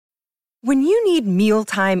When you need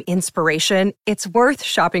mealtime inspiration, it's worth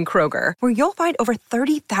shopping Kroger, where you'll find over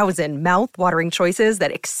 30,000 mouth-watering choices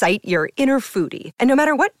that excite your inner foodie. And no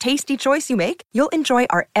matter what tasty choice you make, you'll enjoy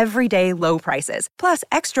our everyday low prices, plus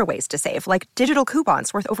extra ways to save, like digital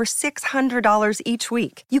coupons worth over $600 each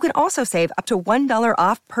week. You can also save up to $1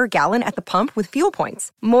 off per gallon at the pump with fuel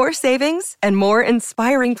points. More savings and more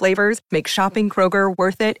inspiring flavors make shopping Kroger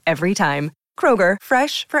worth it every time. Kroger,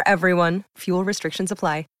 fresh for everyone. Fuel restrictions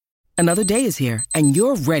apply. Another day is here, and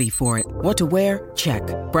you're ready for it. What to wear? Check.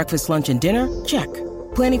 Breakfast, lunch, and dinner? Check.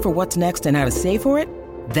 Planning for what's next and how to save for it?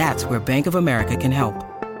 That's where Bank of America can help.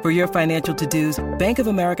 For your financial to-dos, Bank of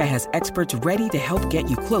America has experts ready to help get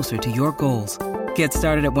you closer to your goals. Get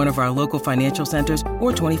started at one of our local financial centers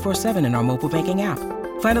or 24/7 in our mobile banking app.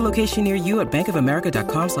 Find a location near you at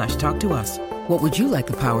bankofamerica.com/talktous. What would you like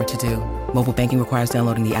the power to do? Mobile banking requires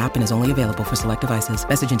downloading the app and is only available for select devices.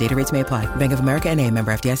 Message and data rates may apply. Bank of America N.A.,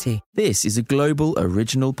 member FDIC. This is a global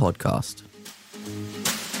original podcast.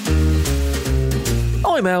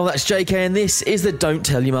 I'm Mel, that's JK, and this is the Don't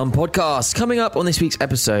Tell Your Mum podcast. Coming up on this week's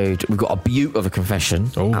episode, we've got a beaut of a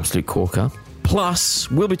confession, absolute corker. Plus,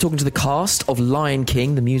 we'll be talking to the cast of Lion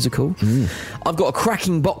King, the musical. I've got a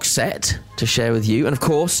cracking box set to share with you, and of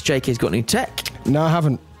course, JK's got new tech. No, I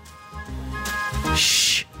haven't.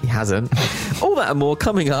 Shh, he hasn't. All that and more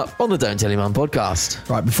coming up on the Don't Tell Your Mum podcast.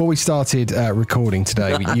 Right, before we started recording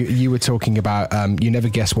today, you were talking about you never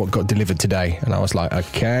guess what got delivered today. And I was like,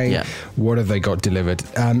 okay, What have they got delivered?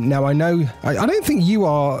 Now, I know, I don't think you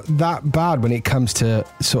are that bad when it comes to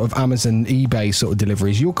sort of Amazon, eBay sort of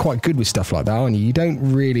deliveries. You're quite good with stuff like that, aren't you? You don't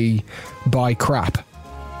really buy crap.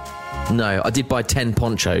 No, I did buy 10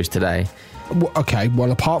 ponchos today. Okay,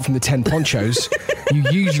 well, apart from the 10 ponchos, you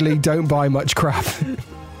usually don't buy much crap.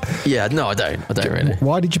 Yeah, no, I don't really.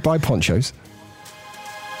 Why did you buy ponchos?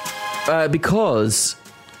 Because,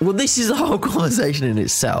 well, this is a whole conversation in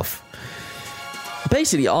itself.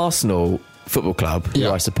 Basically, Arsenal Football Club, who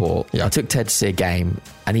I support, I took Ted to see a game,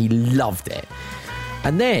 and he loved it.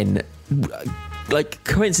 And then, like,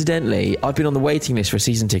 coincidentally, I've been on the waiting list for a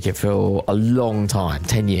season ticket for a long time,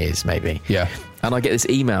 10 years maybe. Yeah. And I get this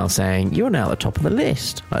email saying, you're now at the top of the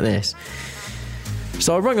list, like this.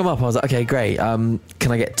 So I rang them up. I was like, okay, great. Can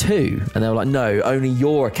I get 2? And they were like, no, only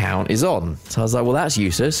your account is on. So I was like, well, that's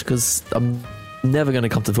useless because I'm never going to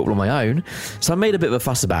come to football on my own. So I made a bit of a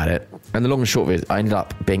fuss about it. And the long and short of it, I ended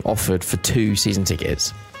up being offered for 2 season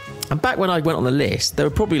tickets. And back when I went on the list, they were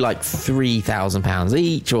probably like £3,000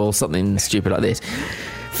 each or something stupid like this.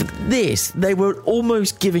 For this, they were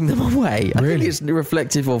almost giving them away. I think it's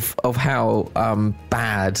reflective of how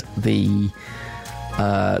bad the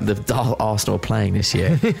Arsenal are playing this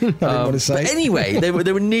year. I didn't want to say. But anyway, they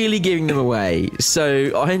were nearly giving them away.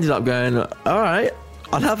 So I ended up going, all right,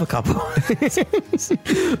 I'll have a couple.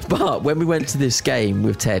 But when we went to this game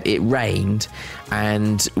with Ted, it rained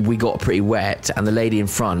and we got pretty wet, and the lady in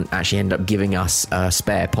front actually ended up giving us a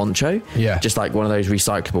spare poncho. Yeah. Just like one of those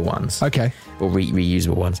recyclable ones. Okay. Or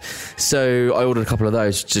reusable ones. So I ordered a couple of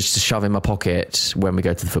those just to shove in my pocket when we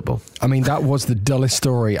go to the football. I mean, that was the dullest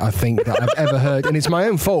story I think that I've ever heard, and it's my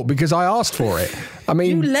own fault because I asked for it. I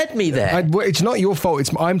mean, you led me there. It's not your fault.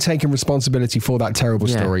 I'm taking responsibility for that terrible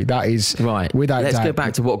story. That is right. Without Let's doubt. go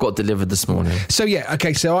back to what got delivered this morning. So yeah,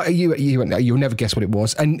 okay. So you'll never guess what it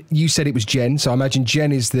was, and you said it was Jen. So I imagine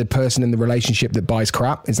Jen is the person in the relationship that buys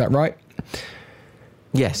crap. Is that right?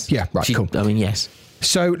 Yes. Yeah. Right. Cool. I mean, yes.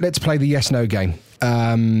 So let's play the yes/no game.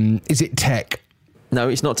 Is it tech? No,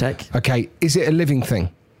 it's not tech. Okay. Is it a living thing?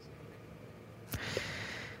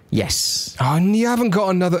 Yes. Oh, and you haven't got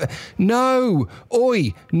another... No!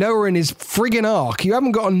 Oi! Noah and his friggin' ark. You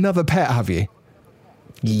haven't got another pet, have you?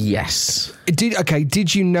 Yes.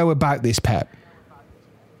 Did you know about this pet?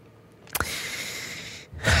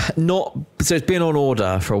 Not... So it's been on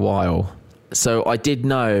order for a while. So I did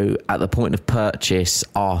know at the point of purchase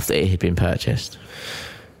after it had been purchased.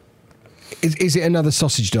 Is it another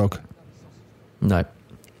sausage dog? No.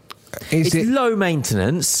 It's low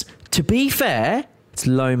maintenance. To be fair... It's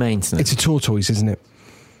low maintenance. It's a tortoise, isn't it?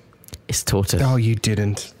 It's a tortoise. Oh, you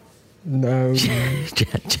didn't. No.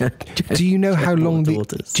 Do you know how long they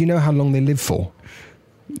live for?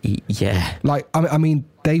 Yeah. Like, I mean,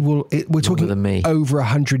 they will. We're talking than me. Over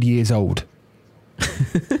 100 years old.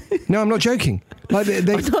 No, I'm not joking. Like I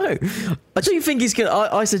know. I don't think he's gonna.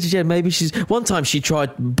 I said to Jen, maybe she's. One time she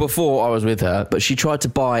tried before I was with her, but she tried to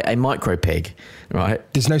buy a micro pig. Right?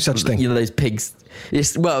 There's no such thing. You know those pigs.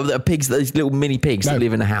 Yes, well, they're pigs, those little mini pigs that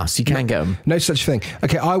live in a house. You can get them. No such thing.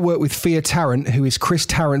 Okay, I work with Thea Tarrant, who is Chris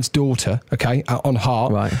Tarrant's daughter, okay, on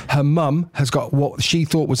Heart. Right. Her mum has got what she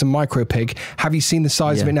thought was a micro pig. Have you seen the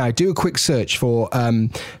size of it now? Do a quick search for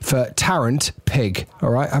Tarrant pig, all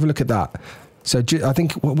right? Have a look at that. So I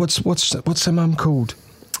think, what's her mum called?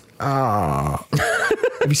 Have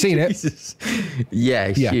you seen it? Jesus. Yeah,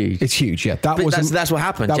 it's huge. It's huge, yeah. That's what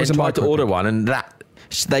happened. Jen tried to order one, and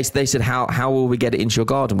they said, how will we get it into your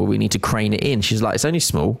garden? Well, we need to crane it in. She's like, it's only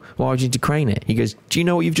small. Why would you need to crane it? He goes, do you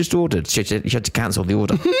know what you've just ordered? She had to cancel the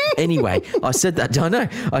order. Anyway, I said that. I know.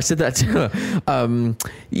 I said that to her.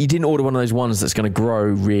 You didn't order one of those ones that's going to grow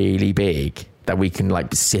really big that we can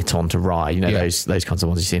like sit on to ride. You know, those kinds of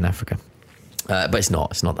ones you see in Africa. But it's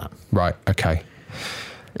not that. Right. Okay.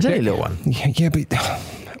 It's only a little one. Yeah, but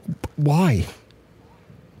why?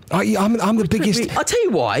 I'm the biggest. I'll tell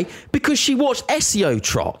you why. Because she watched SEO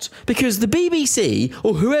Trot. Because the BBC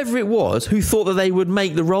or whoever it was who thought that they would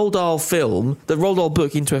make the Roald Dahl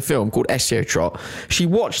book into a film called SEO Trot. She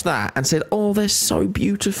watched that and said, "Oh, they're so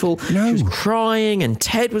beautiful." No. She was crying, and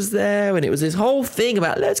Ted was there, and it was this whole thing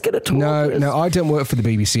about let's get a tortoise. No, I don't work for the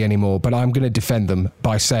BBC anymore, but I'm going to defend them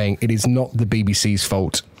by saying it is not the BBC's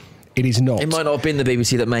fault. It is not. It might not have been the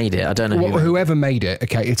BBC that made it. I don't know. Whoever made it,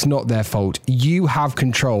 okay, it's not their fault. You have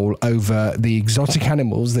control over the exotic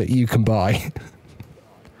animals that you can buy.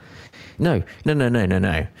 No.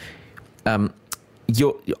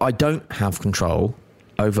 I don't have control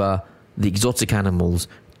over the exotic animals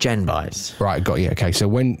Jen buys. Right, got you. Okay, so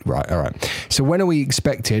all right. So when are we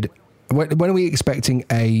expecting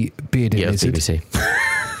a bearded lizard? BBC.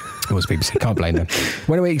 It was BBC. Can't blame them.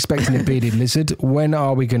 When are we expecting a bearded lizard? When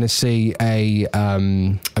are we going to see a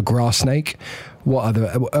grass snake? What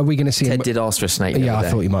other are we going to see? Ted did ask for a snake. Yeah, I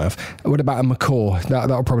thought you might have. What about a macaw?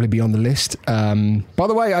 That'll probably be on the list. By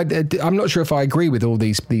the way, I'm not sure if I agree with all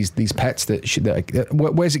these pets.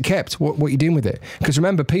 Where's it kept? What are you doing with it? Because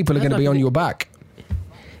remember, people are going to be on your back.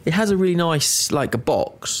 It has a really nice, like a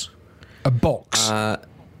box. A box that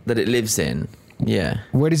it lives in. Yeah.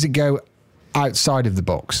 Where does it go? Outside of the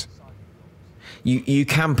box. You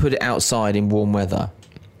can put it outside in warm weather.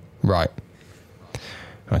 Right.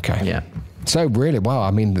 Okay. Yeah. So really, wow. I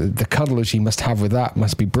mean, the cuddles you must have with that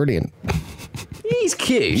must be brilliant. He's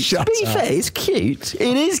cute. To be fair, it's cute.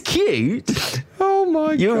 It is cute. Oh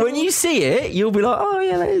my God. When you see it, you'll be like, oh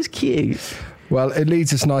yeah, that is cute. Well, it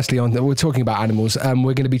leads us nicely on. We're talking about animals.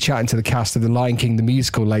 We're going to be chatting to the cast of The Lion King, the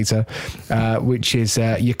musical, later, which is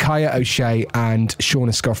Yakaya O'Shea and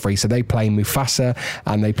Shauna Scoffrey. So they play Mufasa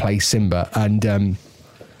and they play Simba. And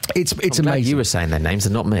it's amazing. You were saying their names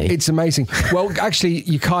and not me. It's amazing. Well, actually,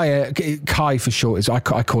 Kai for short is I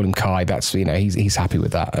call him Kai. That's he's happy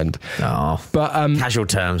with that. And but casual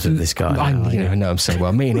terms with this guy. I know him so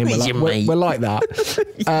well. Me and him we're like that.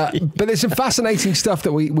 But there's some fascinating stuff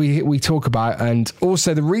that we talk about, and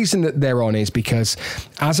also the reason that they're on is because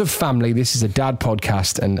as a family, this is a dad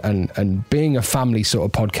podcast, and being a family sort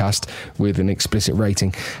of podcast with an explicit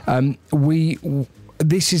rating,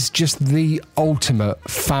 this is just the ultimate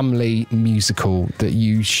family musical that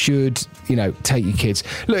you should, take your kids.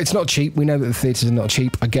 Look, it's not cheap. We know that the theatres are not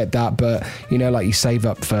cheap. I get that, but like you save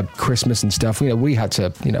up for Christmas and stuff. We had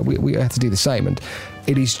to, we had to do the same, and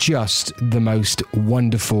it is just the most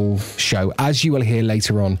wonderful show, as you will hear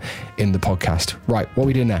later on in the podcast. Right, what are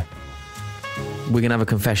we doing now? We're gonna have a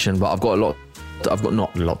confession, but I've got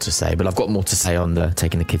not a lot to say, but I've got more to say on the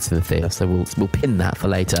taking the kids to the theatre. So we'll pin that for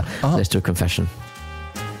later. Let's do a confession.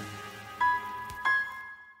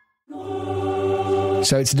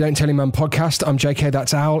 So it's the Don't Tell Your Mum podcast. I'm JK,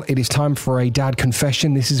 that's Al. It is time for a dad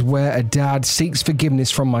confession. This is where a dad seeks forgiveness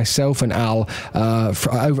from myself and Al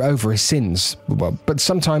over his sins. But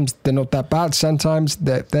sometimes they're not that bad. Sometimes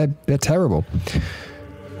they're terrible.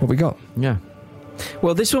 What we got? Yeah.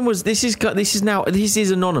 Well, this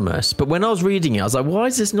is anonymous. But when I was reading it, I was like, why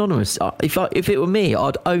is this anonymous? If it were me,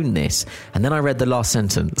 I'd own this. And then I read the last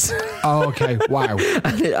sentence. Oh, okay. Wow.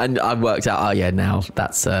 and I worked out, now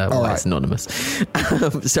that's why it's anonymous.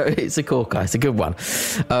 So it's a corker. It's a good one.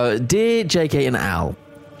 Dear JK and Al,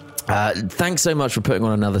 thanks so much for putting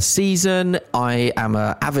on another season. I am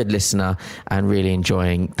an avid listener and really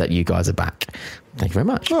enjoying that you guys are back. Thank you very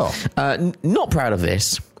much. Oh. Not proud of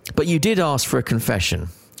this, but you did ask for a confession.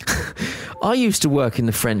 I used to work in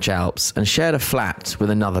the French Alps and shared a flat with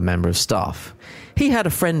another member of staff. He had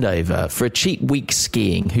a friend over for a cheap week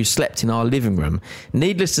skiing who slept in our living room.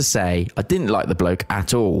 Needless to say, I didn't like the bloke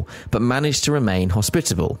at all, but managed to remain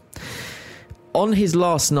hospitable. On his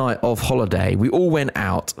last night of holiday, we all went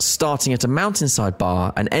out, starting at a mountainside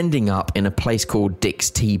bar and ending up in a place called Dick's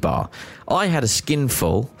Tea Bar. I had a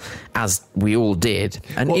skinful, as we all did,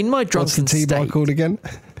 and in my drunken What's the tea bar called again?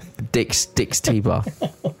 Dick's Tea Bar.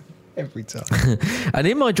 Every time. And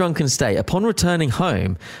in my drunken state, upon returning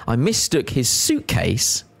home, I mistook his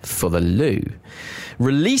suitcase for the loo,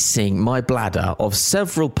 releasing my bladder of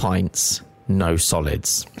several pints. No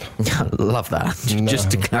solids. Love that. No.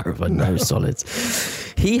 Just to clarify, no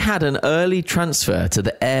solids. He had an early transfer to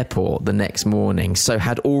the airport the next morning, so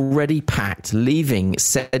had already packed, leaving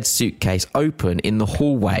said suitcase open in the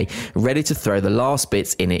hallway, ready to throw the last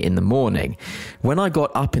bits in it in the morning. When I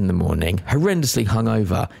got up in the morning, horrendously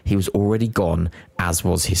hungover, he was already gone, as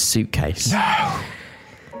was his suitcase. No.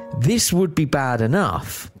 This would be bad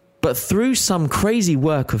enough, but through some crazy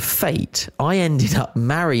work of fate, I ended up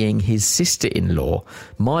marrying his sister-in-law.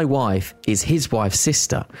 My wife is his wife's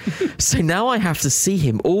sister. So now I have to see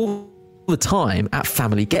him all the time at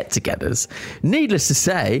family get-togethers. Needless to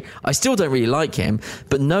say, I still don't really like him,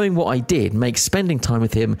 but knowing what I did makes spending time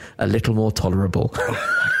with him a little more tolerable. Oh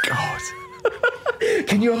my God.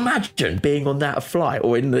 Can you imagine being on that flight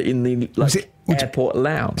or in the airport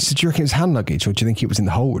lounge? So do you reckon it was hand luggage, or do you think it was in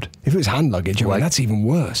the hold? If it was hand luggage, that's even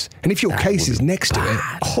worse. And if your case is next to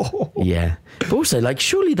it, yeah. But also,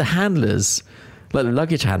 surely the handlers, the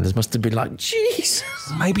luggage handlers, must have been like, Jesus.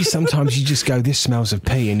 Maybe sometimes you just go, this smells of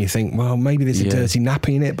pee, and you think, well, maybe there's a dirty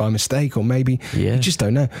nappy in it by mistake, or maybe you just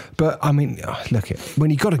don't know. But I mean, look,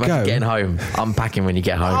 when you got to go, getting home, unpacking when you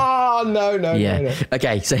get home. Oh no.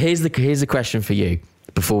 Okay, so here's the question for you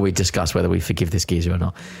before we discuss whether we forgive this geezer or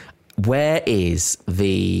not. Where is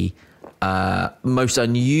the most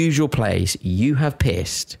unusual place you have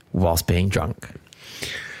pissed whilst being drunk?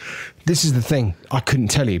 This is the thing. I couldn't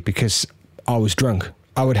tell you because I was drunk.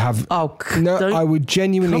 I would have I would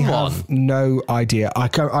genuinely have no idea.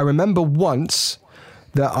 I remember once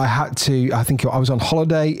that I had to. I think I was on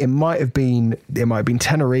holiday. It might have been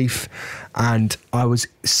Tenerife, and I was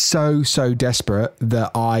so desperate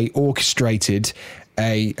that I orchestrated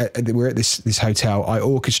we're at this hotel. I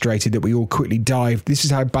orchestrated that we all quickly dived. This is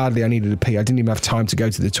how badly I needed to pee. I didn't even have time to go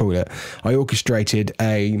to the toilet. I orchestrated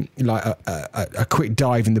a quick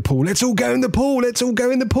dive in the pool. Let's all go in the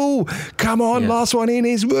pool. Come on, last one in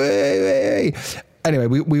is. Anyway,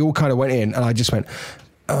 we all kind of went in, and I just went.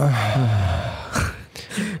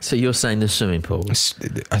 So you're saying the swimming pool,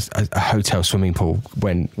 a hotel swimming pool,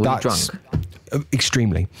 when that's drunk?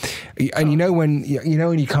 Extremely, and you know when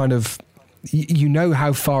you kind of. You know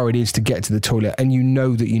how far it is to get to the toilet, and you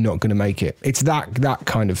know that you're not going to make it. It's that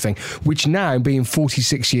kind of thing. Which now, being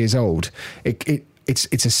 46 years old, it's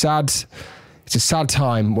a sad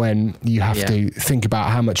time when you have to think about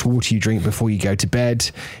how much water you drink before you go to bed.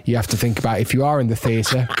 You have to think about, if you are in the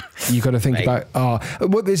theatre, you've got to think about.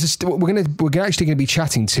 We're actually going to be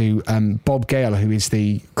chatting to Bob Gale, who is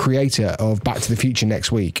the creator of Back to the Future,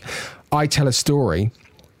 next week. I tell a story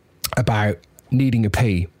about needing a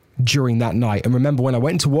pee during that night. And remember, when I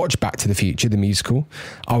went to watch Back to the Future, the musical,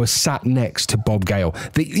 I was sat next to Bob Gale,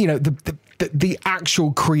 the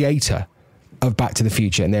actual creator of Back to the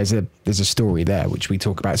Future. And there's a story there which we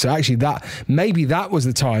talk about. So actually that was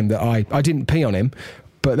the time that I didn't pee on him,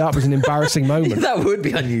 but that was an embarrassing moment. That would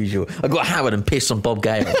be unusual. I got hammered and pissed on Bob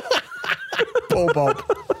Gale. Poor Bob.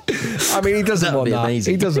 I mean, he doesn't want that.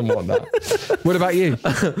 Amazing. He doesn't want that. What about you?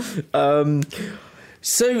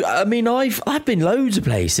 So, I mean, I've been loads of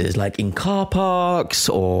places, like in car parks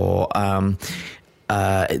or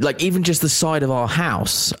even just the side of our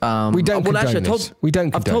house. We don't condone this. We don't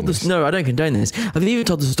condone this. No, I don't condone this. I've even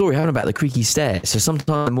told the story, haven't I, about the creaky stairs. So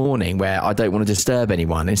sometime in the morning where I don't want to disturb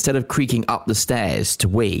anyone, instead of creaking up the stairs to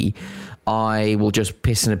wee, I will just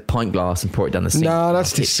piss in a pint glass and pour it down the sink. No,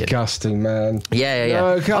 that's disgusting, man. Yeah.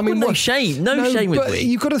 No, I mean, no shame with me.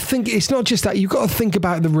 You've got to think, it's not just that. You've got to think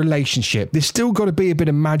about the relationship. There's still got to be a bit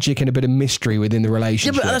of magic and a bit of mystery within the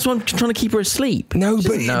relationship. Yeah, but that's why I'm trying to keep her asleep. No,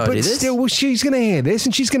 but still, well, she's going to hear this,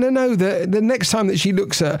 and she's going to know that the next time that she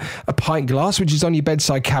looks at a pint glass, which is on your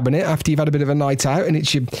bedside cabinet after you've had a bit of a night out, and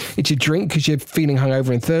it's your drink because you're feeling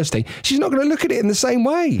hungover and thirsty, she's not going to look at it in the same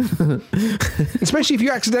way. Especially if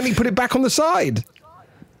you accidentally put it back on the side.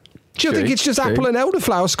 Do you think it's just apple and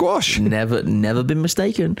elderflower squash? Never been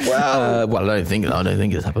mistaken. Well, I don't think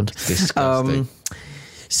it's happened. Disgusting.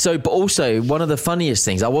 But also one of the funniest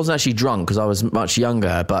things, I wasn't actually drunk because I was much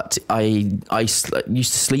younger, but I used to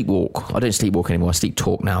sleepwalk. I don't sleepwalk anymore. I sleep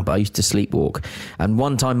talk now, but I used to sleepwalk. And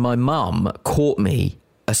one time my mum caught me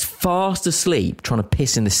fast asleep trying to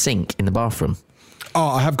piss in the sink in the bathroom. Oh,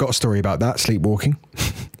 I have got a story about that, sleepwalking.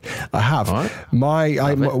 I have. Right.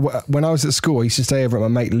 When I was at school, I used to stay over at my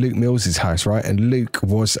mate Luke Mills's house, right? And Luke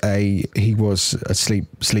was a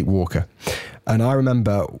sleepwalker. And I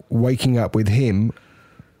remember waking up with him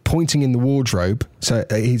pointing in the wardrobe. So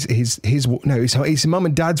his mum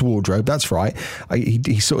and dad's wardrobe. That's right.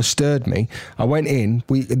 He sort of stirred me. I went in.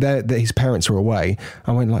 His parents were away.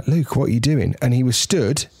 I went like, Luke, what are you doing? And he was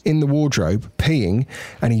stood in the wardrobe peeing,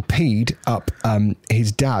 and he peed up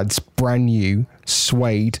his dad's brand new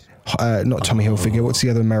suede. Not Tommy Hilfiger. What's the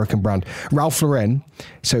other American brand? Ralph Lauren.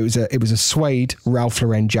 So it was a suede Ralph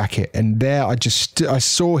Lauren jacket, and there I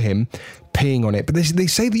saw him peeing on it. But they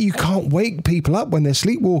say that you can't wake people up when they're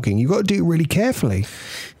sleepwalking. You've got to do it really carefully.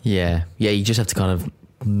 Yeah, you just have to kind of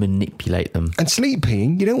manipulate them. And sleep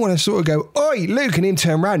peeing, you don't want to sort of go, oi, Luke, and him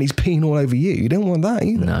turn around, he's peeing all over you. You don't want that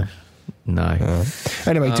either. No.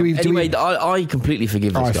 Anyway, I completely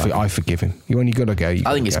forgive this guy. I forgive him. You got to go.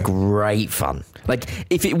 I think it's great fun. Like,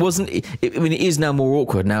 if it wasn't... it is now more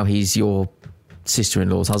awkward. Now he's your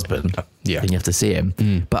sister-in-law's husband. Yeah. Then you have to see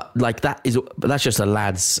him. But like that's just a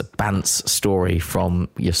lad's bants story from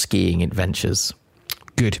your skiing adventures.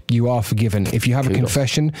 Good. You are forgiven. If you have a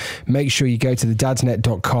confession, make sure you go to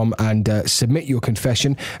thedadsnet.com and submit your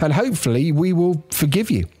confession, and hopefully we will forgive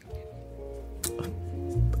you.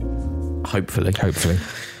 Hopefully.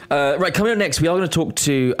 Right, coming up next, we are going to talk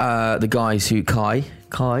to the guys who...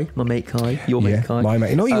 Kai, my mate Kai, your mate Kai. My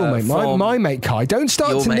mate, not your mate, my mate Kai. Don't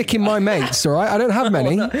start nicking my mates, all right? I don't have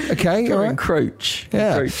many, okay? All right. Encroaching.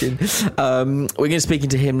 Yeah. We're going to be speaking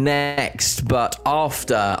to him next, but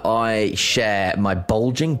after I share my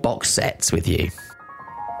bulging box sets with you.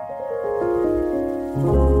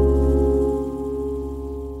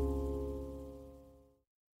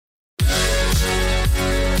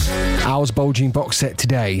 Al's bulging box set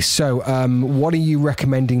today. So, what are you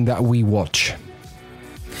recommending that we watch?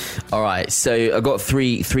 All right, so I've got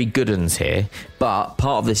three good ones here, but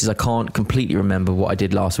part of this is I can't completely remember what I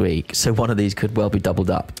did last week, so one of these could well be doubled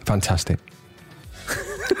up. Fantastic.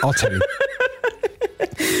 I'll tell you.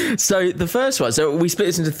 So the first one, so we split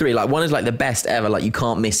this into three. Like, one is like the best ever, like you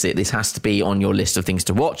can't miss it. This has to be on your list of things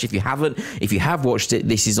to watch. If you have watched it,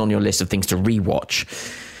 this is on your list of things to rewatch.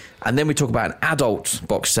 And then we talk about an adult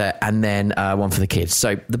box set, and then one for the kids.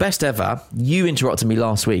 So the best ever, you interrupted me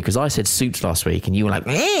last week because I said Suits last week, and you were like,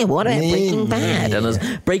 what about Breaking Bad?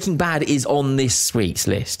 And Breaking Bad is on this week's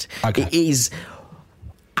list. Okay. It is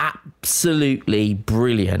absolutely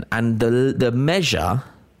brilliant. And the measure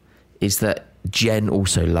is that Jen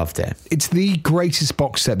also loved it. It's the greatest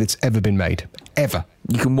box set that's ever been made. Ever.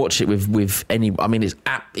 You can watch it with any... I mean, it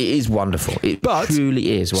is wonderful. It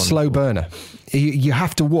truly is wonderful. Slow burner. You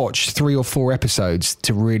have to watch 3 or 4 episodes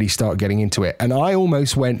to really start getting into it. And I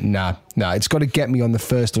almost went, nah, it's got to get me on the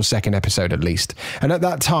first or second episode at least. And at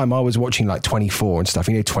that time, I was watching like 24 and stuff.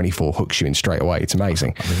 24 hooks you in straight away. It's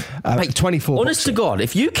amazing. Mate, 24. Honest to God,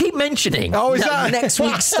 if you keep mentioning next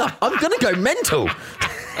week's stuff, I'm going to go mental.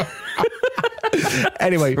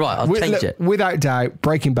 Anyway, right, I'll change it. Without doubt,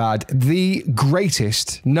 Breaking Bad, the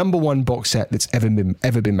greatest #1 box set that's ever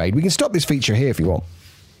been made. We can stop this feature here if you want.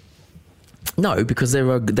 No, because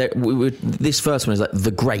this first one is like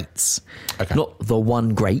the greats, not the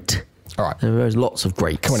one great. All right, there are lots of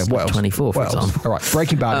greats. Come on, what else? 24, for example. All right,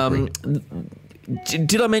 Breaking Bad.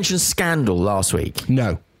 Did I mention Scandal last week?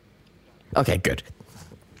 No. Okay, good.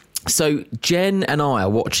 So Jen and I are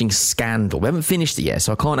watching Scandal. We haven't finished it yet,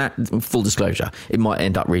 so I can't full disclosure. It might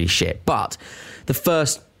end up really shit. But the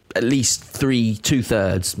first at least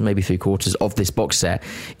 2/3, maybe 3/4 of this box set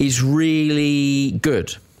is really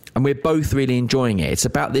good. And we're both really enjoying it. It's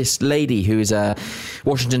about this lady who is a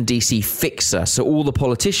Washington, D.C. fixer. So all the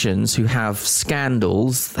politicians who have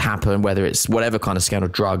scandals happen, whether it's whatever kind of scandal,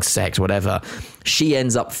 drugs, sex, whatever, she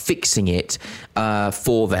ends up fixing it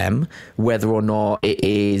for them, whether or not it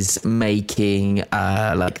is making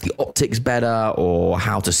like the optics better or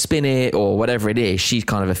how to spin it or whatever it is. She's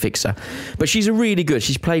kind of a fixer. But she's really good.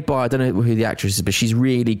 She's played by, I don't know who the actress is, but she's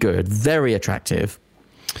really good. Very attractive.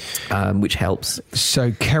 Which helps.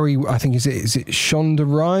 So Kerry, I think is it Shonda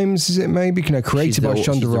Rhimes? Is it maybe? No, created by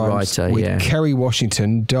Shonda Rhimes writer, with Kerry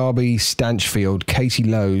Washington, Darby Stanchfield, Katie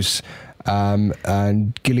Lowes,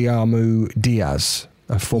 and Guillermo Diaz.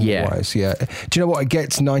 Former wise, yeah. Do you know what? It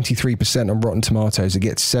gets 93% on Rotten Tomatoes. It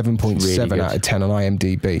gets 7.7 out of 10 on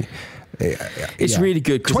IMDb. It's really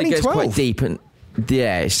good because it gets quite deep and and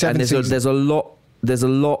there's a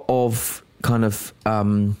lot of kind of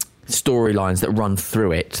storylines that run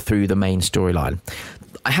through the main storyline.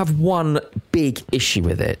 I have one big issue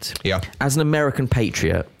with it. Yeah. As an American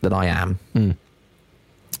patriot that I am,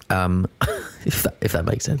 if that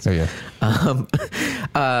makes sense. Oh, yeah.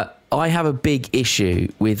 I have a big issue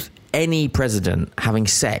with any president having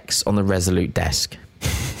sex on the Resolute desk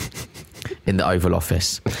in the Oval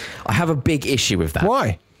Office. I have a big issue with that.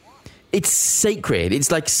 Why? It's sacred.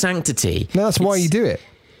 It's like sanctity. No, that's why you do it.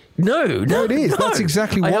 No, it is. That's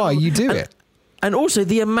exactly why you do it. And also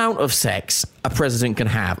the amount of sex a president can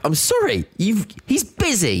have. I'm sorry, he's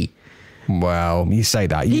busy. Well, you say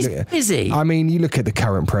that. He's busy. I mean, you look at the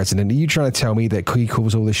current president. Are you trying to tell me that he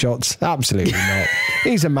calls all the shots? Absolutely not.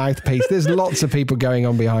 He's a mouthpiece. There's lots of people going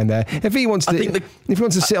on behind there. If he wants to,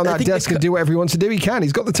 sit on that desk and do whatever he wants to do, he can.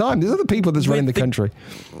 He's got the time. There's other people that's running the country.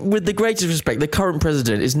 With the greatest respect, the current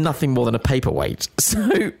president is nothing more than a paperweight.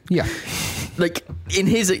 So yeah, like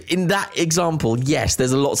in that example, yes,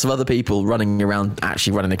 there's lots of other people running around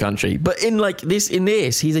actually running the country. But in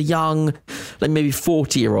this, he's a young, like maybe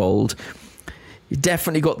 40-year-old. He's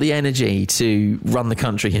definitely got the energy to run the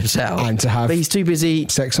country himself. And to have but he's too busy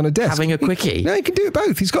sex on a desk. Having a quickie. No, he can do it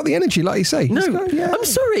both. He's got the energy, like you say. No, I'm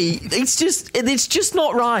sorry. It's just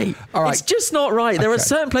not right. All right. It's just not right. There are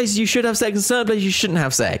certain places you should have sex and certain places you shouldn't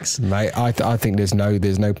have sex. Mate, I think there's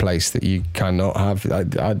no place that you cannot have.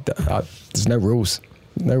 There's no rules.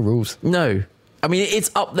 No rules. No. I mean,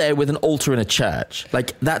 it's up there with an altar in a church.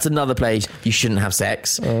 Like, that's another place you shouldn't have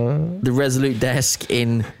sex. The Resolute desk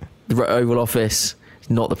in the Oval Office,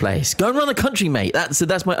 not the place. Go and run the country, mate.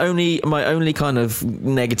 That's my only kind of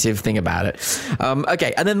negative thing about it.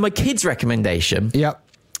 Okay, and then my kids' recommendation. Yep.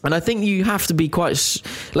 And I think you have to be quite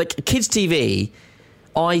like kids' TV.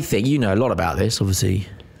 I think you know a lot about this. Obviously,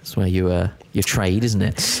 that's where your trade, isn't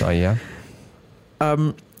it? So yeah.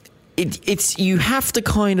 It's you have to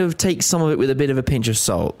kind of take some of it with a bit of a pinch of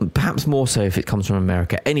salt, perhaps more so if it comes from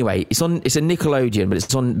America. Anyway, it's a Nickelodeon, but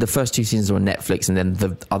it's on the first 2 seasons are on Netflix, and then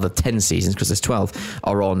the other 10 seasons, because there's 12,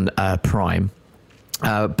 are on Prime.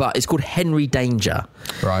 But it's called Henry Danger.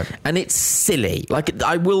 Right. And it's silly. Like,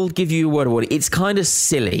 I will give you a word of warning. It's kind of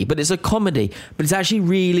silly, but it's a comedy. But it's actually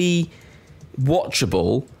really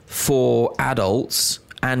watchable for adults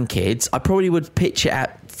and kids. I probably would pitch it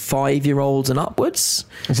at 5-year-olds and upwards.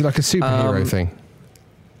 Is it like a superhero thing?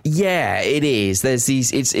 Yeah, it is. There's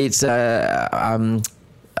these. It's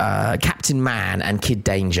Captain Man and Kid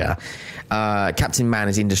Danger. Captain Man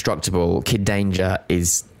is indestructible. Kid Danger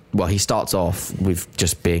is, well, he starts off with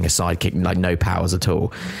just being a sidekick, like no powers at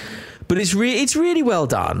all. But it's really well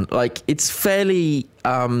done. Like, it's fairly.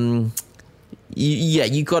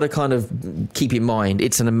 You got to kind of keep in mind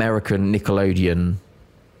it's an American Nickelodeon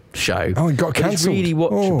show. Oh, it got cancelled. It's really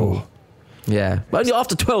watchable. Oh. Yeah, but only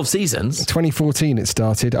after 12 seasons. 2014 it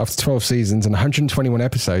started. After 12 seasons and 121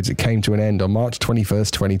 episodes, it came to an end on March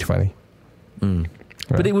 21st, 2020. Right.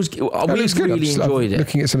 But we really enjoyed it.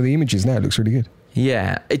 Looking at some of the images now, it looks really good.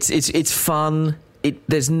 Yeah, it's fun.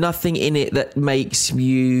 There's nothing in it that makes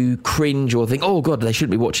you cringe or think, oh God, they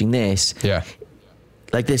shouldn't be watching this. Yeah.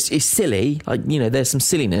 Like, this is silly, like, you know, there's some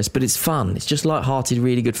silliness, but it's fun. It's just light-hearted,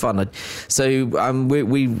 really good fun. So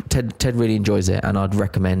Ted really enjoys it, and I'd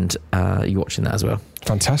recommend you watching that as well.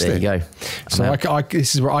 Fantastic. There you go. So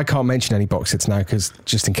this is where I can't mention any box sets now, because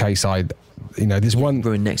just in case there's one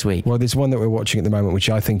ruin next week. Well, there's one that we're watching at the moment, which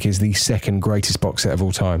I think is the second greatest box set of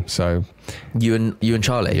all time. So you and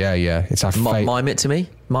Charlie. Yeah. It's our mime it to me.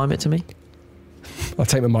 I'll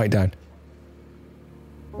take my mic down.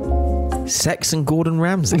 Sex and Gordon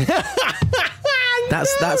Ramsay.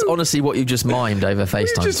 That's honestly what you just mimed over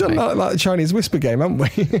FaceTime. We've just done like the Chinese whisper game, haven't we?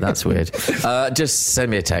 That's weird. Just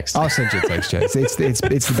send me a text. I'll send you a text, Jess. It's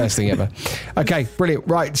the best thing ever. Okay, brilliant.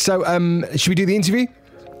 Right, so should we do the interview?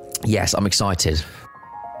 Yes, I'm excited.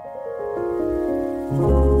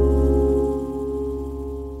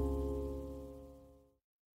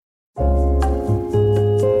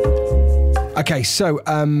 Okay, so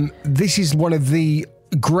this is one of the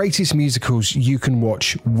greatest musicals you can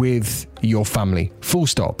watch with your family. Full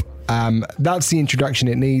stop. That's the introduction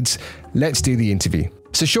it needs. Let's do the interview.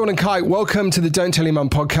 So Sean and Kai, welcome to the Don't Tell Your Mum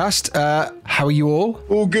podcast. How are you all?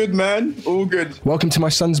 All good, man. All good. Welcome to my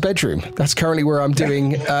son's bedroom. That's currently where I'm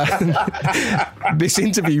doing this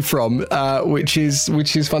interview from, which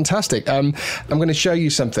is fantastic. I'm going to show you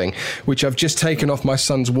something which I've just taken off my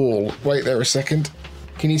son's wall. Wait there a second.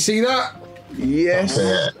 Can you see that? Yes.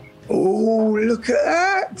 Oh, look at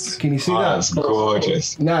that. Can you see that? That's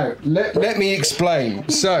gorgeous. Now, let me explain.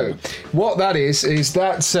 So, what that is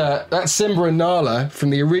that's Simba and Nala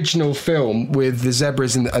from the original film with the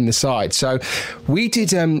zebras and the side. So, we did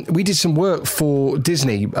some work for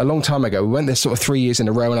Disney a long time ago. We went there sort of 3 years in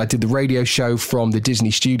a row, and I did the radio show from the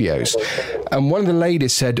Disney studios. And one of the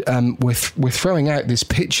ladies said, "We're throwing out this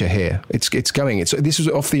picture here. It's going. This was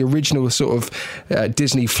off the original sort of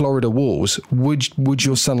Disney Florida walls. Would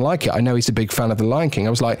your son like it? I know he's a big fan of The Lion King." I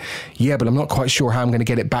was like, "Yeah, but I'm not quite sure how I'm going to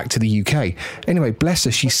get it back to the UK." Anyway, bless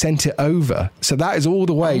her, she sent it over. So that is all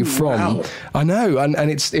the way from. Wow. I know, and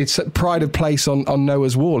it's pride of place on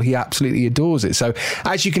Noah's wall. He absolutely adores it. So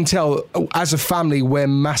as you can tell, as a family, we're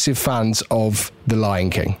massive fans of The Lion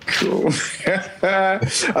King. Cool.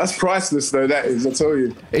 That's priceless, though. That is, I tell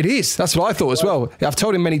you. It is. That's what I thought as well. I've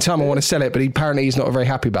told him many times I want to sell it, but apparently he's not very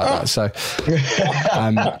happy about that. So,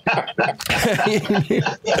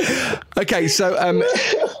 okay. So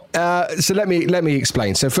let me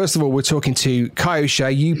explain. So first of all, we're talking to Kai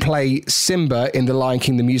O'Shea. You play Simba in The Lion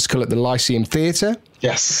King the musical at the Lyceum Theatre.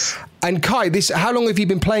 Yes. And Kai, how long have you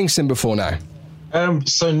been playing Simba for now?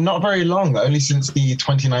 So not very long, only since the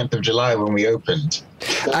 29th of July when we opened.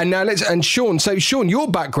 And now Sean. So Sean, your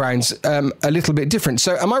background's a little bit different.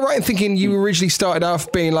 So am I right in thinking you originally started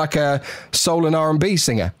off being like a soul and R&B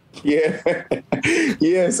singer? Yeah.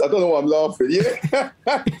 Yes. I don't know why I'm laughing. Yeah.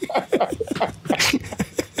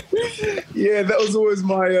 Yeah, that was always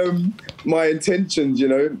my intentions, you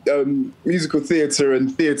know. Musical theatre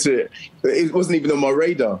and theatre, it wasn't even on my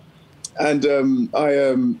radar. And so like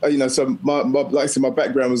I said, my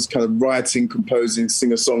background was kind of writing, composing,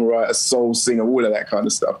 singer-songwriter, soul singer, all of that kind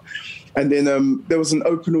of stuff. And then there was an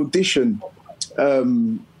open audition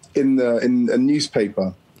in a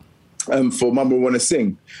newspaper for Mama Wanna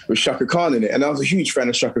Sing with Shaka Khan in it. And I was a huge fan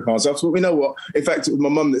of Shaka Khan. So I thought, you know what? In fact, it was my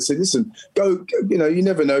mum that said, listen, go, you know, you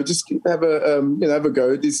never know, just have a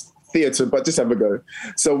go. This theatre, but just have a go.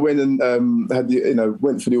 So I went and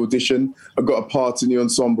went for the audition. I got a part in the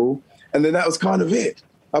ensemble. And then that was kind of it.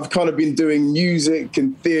 I've kind of been doing music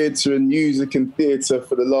and theatre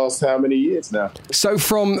for the last how many years now? So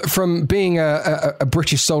from being a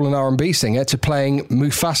British soul and R&B singer to playing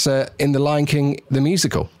Mufasa in The Lion King, the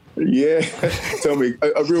musical. Yeah, tell me,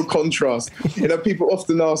 a real contrast. You know, people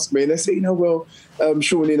often ask me and they say, Sean,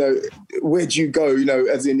 where'd you go? You know,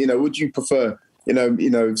 as in, would you prefer,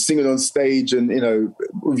 singing on stage and,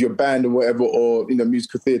 with your band or whatever, or,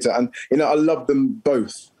 musical theatre? And, I love them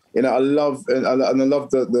both. I love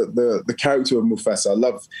the character of Mufasa. I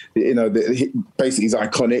love, basically he's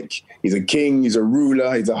iconic. He's a king, he's a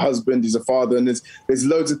ruler, he's a husband, he's a father. And there's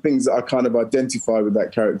loads of things that I kind of identify with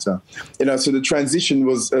that character. So the transition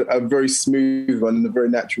was a very smooth one and a very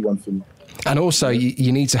natural one for me. And also,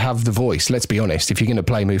 you need to have the voice. Let's be honest. If you're going to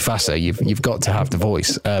play Mufasa, you've got to have the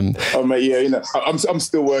voice. Oh mate, yeah, I'm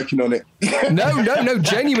still working on it. No,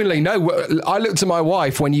 genuinely, no. I looked at my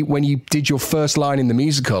wife when you did your first line in the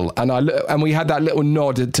musical, and we had that little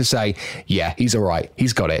nod to say, yeah, he's all right.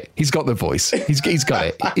 He's got it. He's got the voice. He's got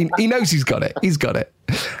it. He knows he's got it. He's got it.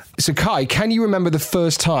 So Kai, can you remember the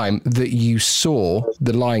first time that you saw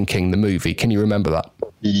The Lion King, the movie? Can you remember that?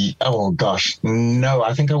 Oh gosh, no,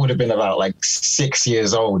 I think I would have been about like 6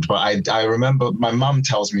 years old, but I remember my mum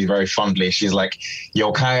tells me very fondly, she's like,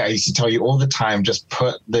 yo Kai, I used to tell you all the time, just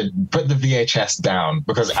put the VHS down,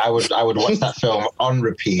 because I would watch that film on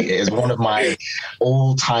repeat. It is one of my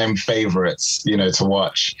all-time favorites, to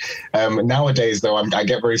watch. Nowadays though, I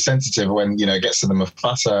get very sensitive when, it gets to the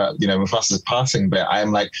Mufasa's passing bit.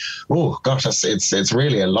 I'm like, oh gosh, it's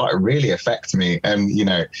really a lot. It really affects me. And,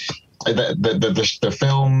 the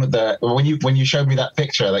film that when you showed me that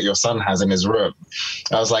picture that your son has in his room,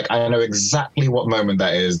 I was like, I know exactly what moment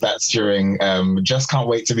that is. That's during Just Can't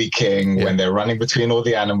Wait to Be King, when they're running between all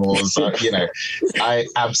the animals. I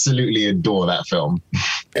absolutely adore that film.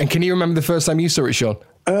 And can you remember the first time you saw it, Sean?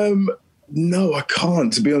 No, I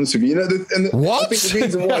can't, to be honest with you. What? I think the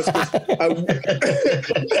reason why is because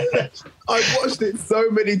I've watched it so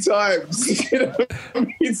many times.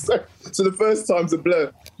 So the first time's a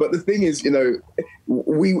blur. But the thing is,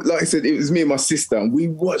 we, like I said, it was me and my sister, and we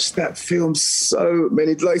watched that film so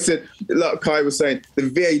many. Like I said, like Kai was saying, the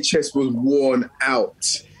VHS was worn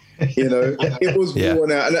out. It was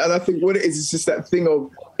worn out, and I think what it is just that thing of.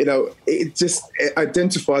 It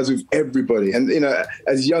identifies with everybody. And,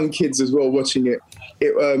 as young kids as well watching it,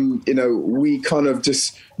 we kind of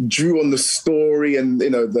just drew on the story and,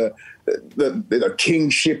 the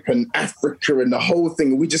kingship and Africa and the whole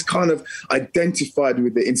thing. We just kind of identified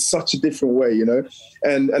with it in such a different way,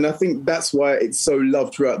 And I think that's why it's so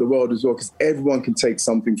loved throughout the world as well, because everyone can take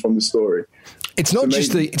something from the story. It's not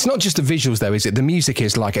just the visuals, though, is it? The music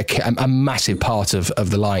is like a massive part of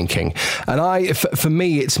The Lion King. And for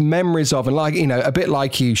me, it's memories of, and like, you know, a bit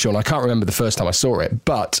like you, Sean, I can't remember the first time I saw it,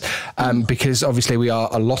 but because obviously we are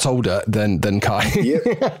a lot older than Kai. Yeah.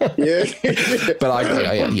 But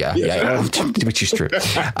which is true.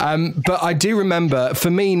 But I do remember, for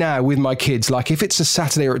me now with my kids, like if it's a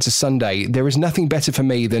Saturday or it's a Sunday, there is nothing better for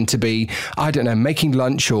me than to be, I don't know, making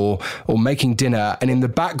lunch or making dinner, and in the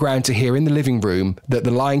background to hear in the living room that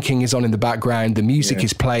The Lion King is on in the background, the music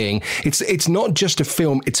is playing. It's not just a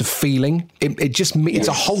film, it's a feeling. It's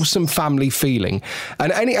a wholesome family feeling.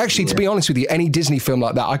 And to be honest with you, any Disney film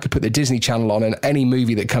like that, I could put the Disney Channel on, and any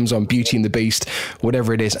movie that comes on, Beauty and the Beast,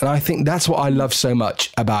 whatever it is. And I think that's what I love so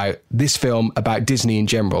much about this film, about Disney in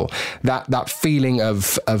general. That feeling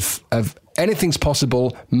of anything's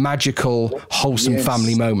possible, magical, wholesome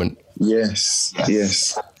family moment. Yes.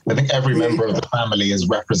 I think every member of the family is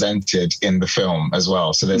represented in the film as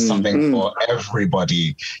well. So there's something for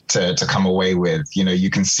everybody to come away with. You know, you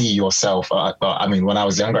can see yourself. I mean, when I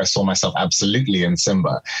was younger, I saw myself absolutely in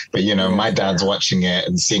Simba. But, you know, my dad's watching it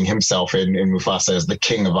and seeing himself in Mufasa as the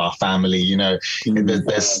king of our family. You know,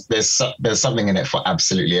 there's something in it for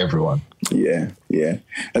absolutely everyone. Yeah.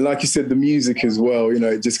 And like you said, the music as well, you know,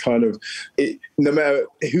 it just kind of, no matter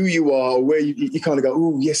who you are or where you kind of go,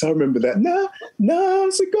 oh, yes, I remember that. No,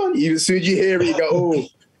 it's gone. As soon as you hear it, you go, oh,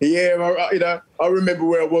 yeah, you know, I remember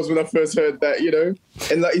where I was when I first heard that, you know.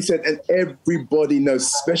 And like you said, and everybody knows,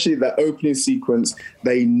 especially that opening sequence,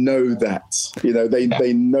 they know that, you know, they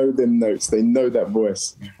know them notes, they know that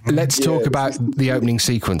voice. Let's talk about the opening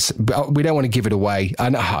sequence. But we don't want to give it away. I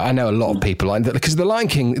know a lot of people like that, because The Lion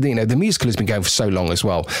King, you know, the musical has been going for so long as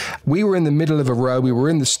well. We were in the middle of a row. We were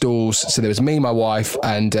in the stalls. So there was me, my wife,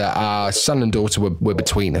 and our son and daughter were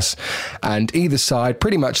between us. And either side,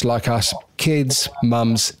 pretty much like us, kids,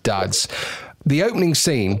 mums, dads. The opening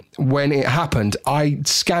scene, when it happened, I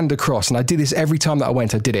scanned across, and I did this every time that I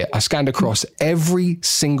went, I scanned across. Every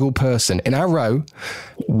single person in our row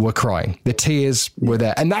were crying. The tears were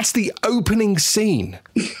there. And that's the opening scene.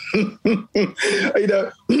 You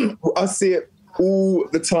know, I see it all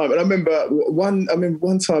the time. And I remember one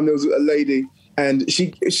time there was a lady, and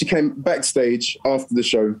she came backstage after the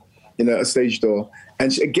show, you know, a stage door.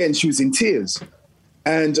 And she was in tears.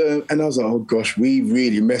 And I was like, oh gosh, we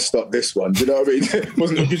really messed up this one. Do you know what I mean? It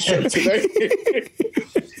wasn't a good show today.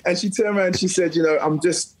 And she turned around and she said, you know,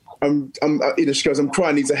 she goes, I'm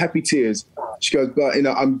crying. These are happy tears. She goes, but, you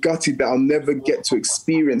know, I'm gutted that I'll never get to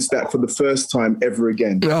experience that for the first time ever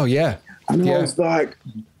again. Oh, yeah. And I was like,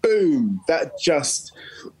 boom, that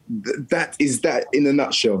is that in a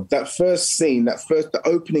nutshell. That first scene, the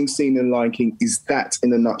opening scene in Lion King is that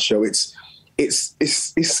in a nutshell. It's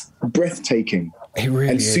breathtaking. It really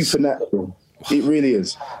and is. Supernatural. It really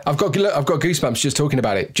is. I've got goosebumps just talking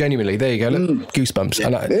about it. Genuinely, there you go. Look, goosebumps.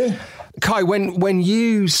 Yeah. Kai,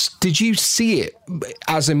 did you see it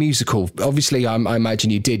as a musical? Obviously, I imagine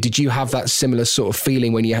you did. Did you have that similar sort of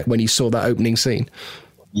feeling when you saw that opening scene?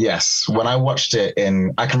 Yes, when I watched it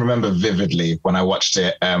I can remember vividly when I watched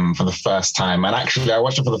it for the first time. And actually, I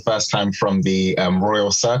watched it for the first time from the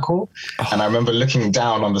Royal Circle. Oh. And I remember looking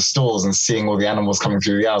down on the stalls and seeing all the animals coming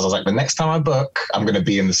through the aisles. I was like, the next time I book, I'm going to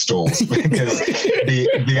be in the stalls. Because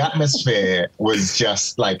the atmosphere was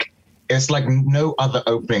just like, it's like no other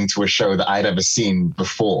opening to a show that I'd ever seen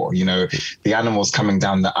before. You know, the animals coming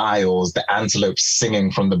down the aisles, the antelopes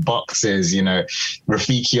singing from the boxes, you know,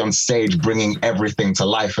 Rafiki on stage bringing everything to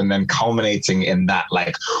life, and then culminating in that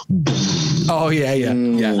like, oh yeah.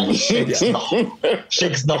 Shakes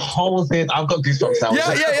the whole thing. I've got goosebumps now.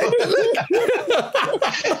 Yeah.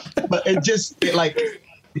 But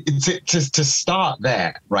to start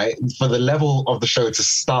there, right? For the level of the show to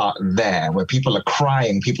start there, where people are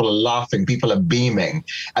crying, people are laughing, people are beaming,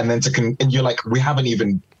 and then and you're like, we haven't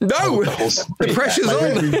even told the whole story. The pressure's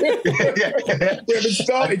on. We haven't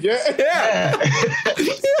started yet. Yeah.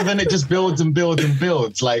 And then it just builds and builds and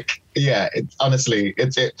builds. Like, yeah, honestly,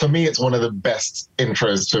 for me, it's one of the best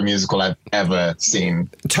intros to a musical I've ever seen.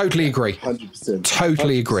 Totally agree. 100%.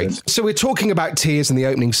 Totally agree. So we're talking about tears in the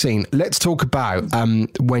opening scene. Let's talk about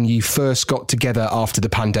when you first got together after the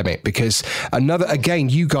pandemic, because again,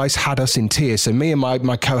 you guys had us in tears. So me and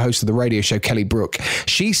my co-host of the radio show, Kelly Brook,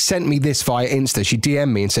 she sent me this via Insta. She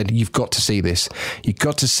DM'd me and said, you've got to see this. You've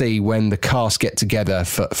got to see when the cast get together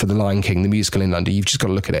for The Lion King, the musical in London. You've just got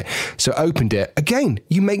to look at it. So opened it. Again,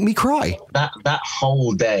 you make me cry. That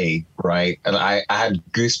whole day, right? And I had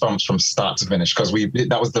goosebumps from start to finish, because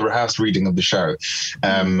that was the rehearsed reading of the show.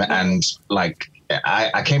 And like,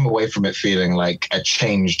 I came away from it feeling like a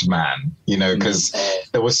changed man, you know, because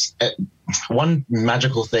there was one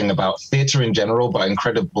magical thing about theatre in general, but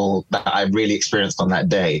incredible that I really experienced on that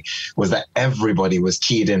day, was that everybody was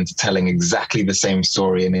keyed into telling exactly the same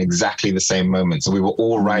story in exactly the same moment. So we were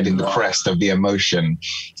all riding the crest of the emotion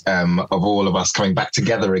of all of us coming back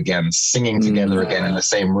together again, singing together again in the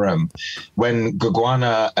same room. When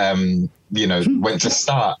Gugwana, went to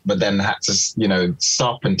start, but then had to,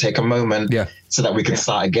 stop and take a moment so that we can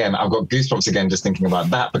start again. I've got goosebumps again just thinking about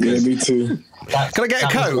that. Because me too. Can I get a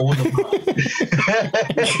coat?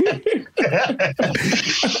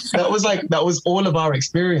 That was all of our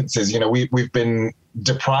experiences. We've been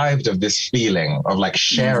deprived of this feeling of like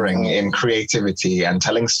sharing in creativity and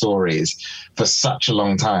telling stories for such a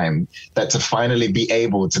long time, that to finally be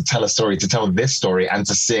able to tell a story, to tell this story and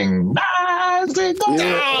to sing every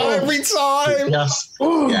time. Yes.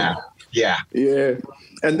 Yeah.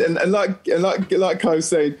 And like I was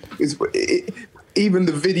saying, even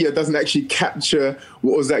the video doesn't actually capture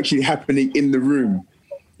what was actually happening in the room.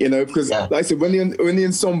 Because like I said, when the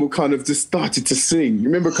ensemble kind of just started to sing, you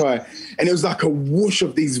remember, Kai? And it was like a whoosh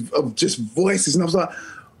of just voices, and I was like,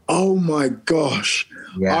 oh my gosh,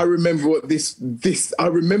 I remember I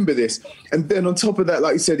remember this. And then on top of that,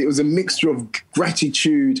 like you said, it was a mixture of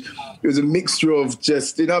gratitude. It was a mixture of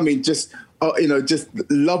just, just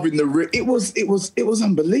loving the. It was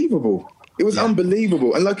unbelievable. It was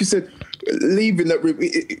unbelievable. And like you said, leaving that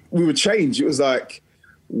we were changed. It was like,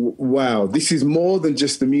 wow, this is more than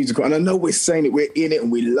just a musical. And I know we're saying it, we're in it and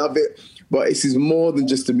we love it, but this is more than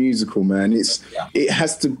just a musical, man. It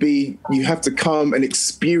has to be, you have to come and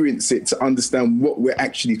experience it to understand what we're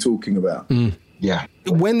actually talking about. Yeah.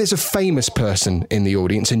 When there's a famous person in the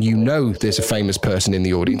audience, and there's a famous person in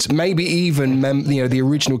the audience, maybe even the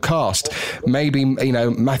original cast, maybe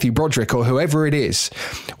Matthew Broderick or whoever it is,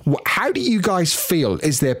 how do you guys feel?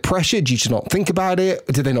 Is there pressure? Do you just not think about it?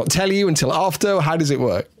 Do they not tell you until after? How does it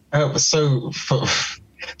work? So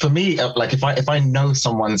for me, like if I know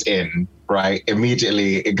someone's in, right,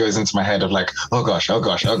 immediately it goes into my head of like, oh gosh.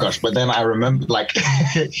 But then I remember, like,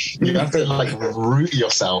 you have to like root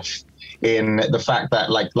yourself in the fact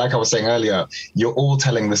that, like I was saying earlier, you're all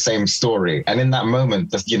telling the same story. And in that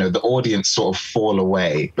moment, the audience sort of fall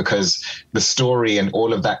away, because the story and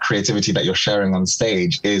all of that creativity that you're sharing on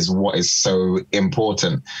stage is what is so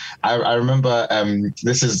important. I remember,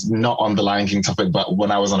 this is not on the Lion King topic, but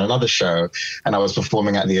when I was on another show and I was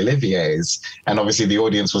performing at the Olivier's, and obviously the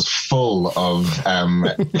audience was full of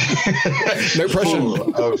no pressure,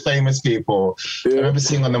 full of famous people. I remember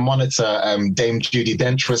seeing on the monitor Dame Judi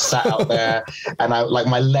Dench was sat out there, and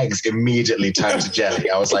my legs immediately turned to jelly.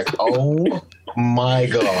 I was like, oh my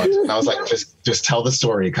God. And I was like, just tell the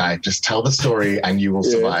story, Kai. Just tell the story and you will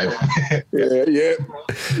survive. Yeah.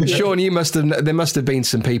 Sean, there must have been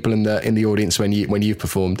some people in the audience when you've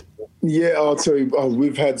performed. Yeah, I'll tell you,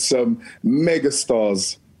 we've had some mega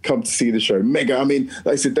stars come to see the show. Mega. I mean,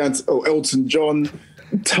 like I said, Elton John,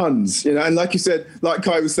 tons, and like you said, like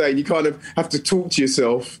Kai was saying, you kind of have to talk to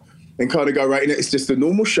yourself and kind of go, right, it's just a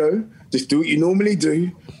normal show. Just do what you normally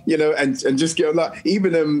do, and just get like,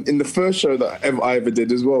 even in the first show that I ever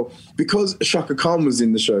did as well, because Chaka Khan was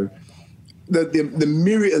in the show, the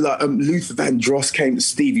myriad, like Luther Vandross came,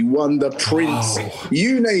 Stevie Wonder, Prince,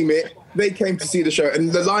 you name it, they came to see the show.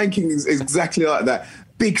 And The Lion King is exactly like that.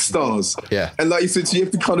 Big stars. Yeah. And like you said, so you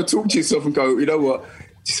have to kind of talk to yourself and go, you know what?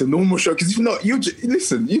 It's a normal show, because if not, you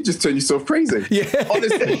just turn yourself crazy. Yeah,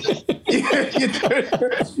 honestly,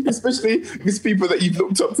 especially if it's people that you've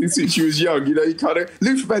looked up to since you was young. You kind of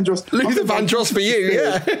Luther Vandross for you,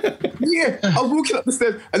 yeah. Yeah, I was walking up the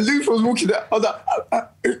stairs and Luther was walking there. I was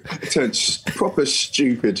like, turned proper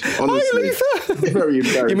stupid. Honestly, hi, Luther. Very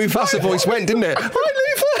embarrassing. Your Mufasa voice went, didn't it? Hi,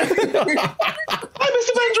 Luther. Hi,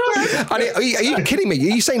 Mr. Vandross. Are you kidding me?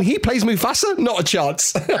 Are you saying he plays Mufasa? Not a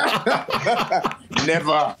chance.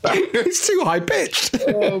 Never. It's too high pitched.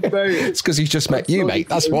 Oh, mate. It's because he's just met you, mate.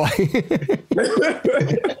 That's why.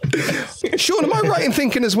 Sean, am I right in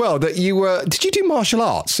thinking as well that did you do martial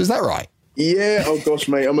arts? Is that right? Yeah. Oh gosh,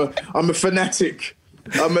 mate. I'm a fanatic.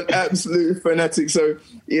 I'm an absolute fanatic. So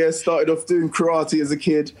yeah, started off doing karate as a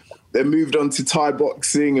kid, then moved on to Thai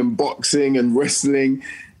boxing and wrestling.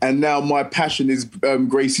 And now my passion is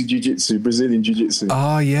Gracie Jiu-Jitsu, Brazilian Jiu-Jitsu.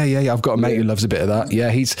 Oh, yeah. I've got a mate who loves a bit of that. Yeah,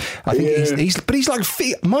 he's like, his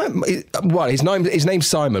name's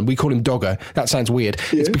Simon. We call him Doggo. That sounds weird.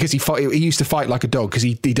 Yeah. It's because he used to fight like a dog, because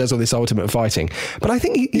he does all this ultimate fighting. But I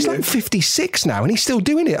think he's like 56 now and he's still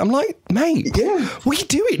doing it. I'm like, mate, what are you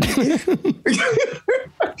doing?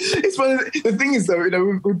 It's one of the thing is, though,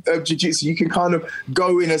 with Jiu-Jitsu, you can kind of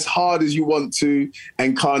go in as hard as you want to,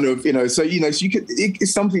 and kind of, so you can,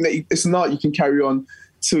 it's something that it's not, you can carry on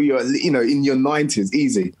till you're, in your 90s,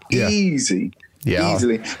 easy. Yeah. Easily.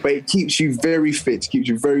 But it keeps you very fit, keeps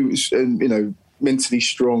you very, mentally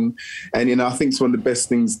strong. And, I think it's one of the best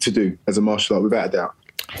things to do as a martial art, without a doubt.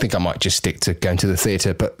 I think I might just stick to going to the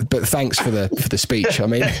theatre, but thanks for the speech. I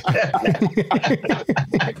mean,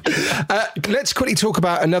 let's quickly talk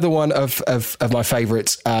about another one of my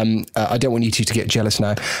favourites. I don't want you two to get jealous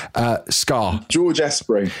now. Scar. George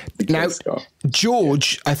Asprey. Now, Scar.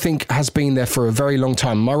 George, I think, has been there for a very long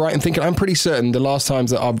time. Am I right in thinking? I'm pretty certain the last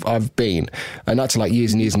times that I've been, and that's like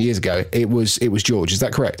years and years and years ago, it was George. Is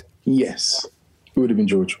that correct? Yes, it would have been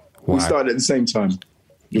George. Wow. We started at the same time.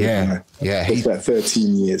 Yeah. It's about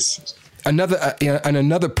 13 years.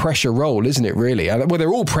 Another pressure role, isn't it, really? Well,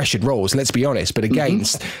 they're all pressured roles, let's be honest. But again,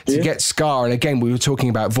 to get Scar, and again, we were talking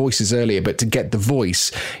about voices earlier, but to get the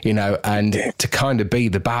voice, and to kind of be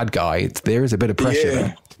the bad guy, there is a bit of pressure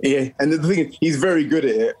there. Yeah, and the thing is, he's very good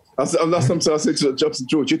at it. Last time I said to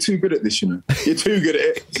George, you're too good at this, You're too good at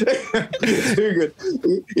it. You're too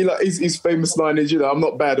good. His famous line is, I'm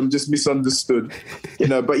not bad, I'm just misunderstood.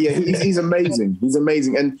 But yeah, he's amazing. He's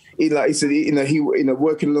amazing. And he said,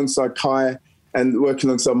 working alongside Kai and working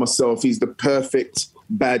alongside myself, he's the perfect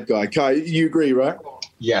bad guy. Kai, you agree, right?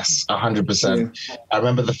 Yes, 100%. Yeah. I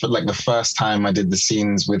remember the first time I did the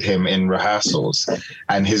scenes with him in rehearsals,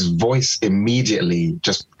 and his voice immediately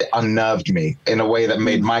just unnerved me in a way that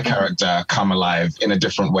made my character come alive in a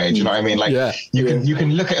different way. Do you know what I mean? You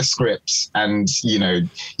can look at a script and, you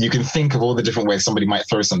can think of all the different ways somebody might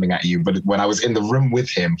throw something at you. But when I was in the room with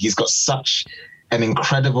him, he's got such an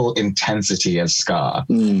incredible intensity as Scar,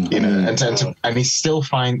 and he's still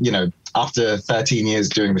fine, after 13 years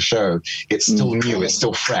doing the show, it's still new, it's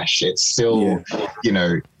still fresh, it's still,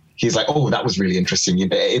 he's like, oh, that was really interesting.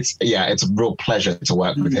 It's a real pleasure to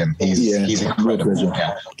work with him. He's incredible.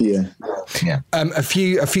 Yeah. A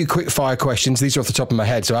few quick fire questions. These are off the top of my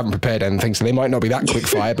head, so I haven't prepared anything, so they might not be that quick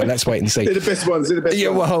fire, but let's wait and see. They're the best ones.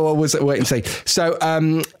 Well, we'll wait and see. So,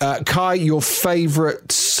 Kai, your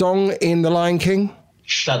favourite song in The Lion King?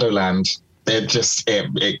 Shadowland.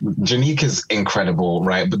 Janique is incredible,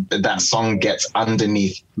 right? But that song gets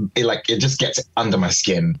underneath, it just gets under my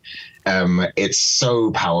skin. It's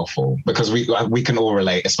so powerful because we can all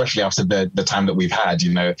relate, especially after the time that we've had.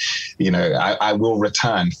 I will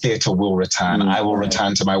return. Theatre will return. I will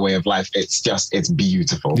return to my way of life. It's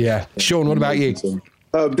beautiful. Yeah, Sean, what about you?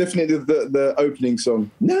 Definitely the opening song.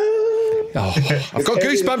 No. Oh, I've got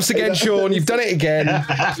goosebumps again, Sean. You've done it again.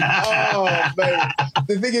 Oh, mate.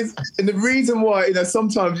 The thing is, and the reason why,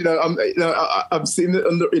 sometimes, I'm sitting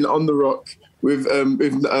on the rock with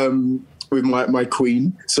my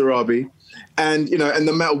queen, Sarabi, and and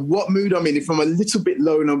no matter what mood I'm in, if I'm a little bit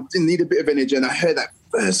low and I need a bit of energy, and I hear that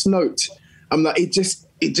first note, I'm like, it just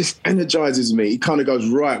energizes me. It kind of goes,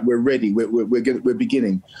 right, we're ready, we're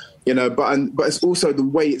beginning, But it's also the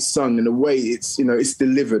way it's sung and the way it's it's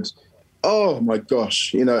delivered. Oh my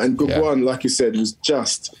gosh, and Gugwan, like you said, was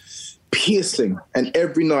just piercing, and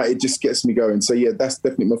every night it just gets me going. So yeah, that's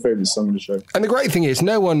definitely my favorite song on the show. And the great thing is,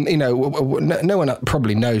 no one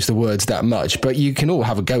probably knows the words that much, but you can all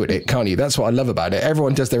have a go at it, can't you? That's what I love about it.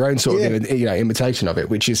 Everyone does their own sort of imitation of it,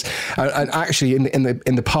 which is and actually in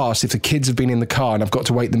the past, if the kids have been in the car and I've got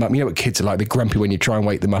to wake them up, what kids are like, they're grumpy when you try and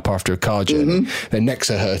wake them up after a car journey. Their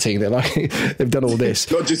necks are hurting, they're like they've done all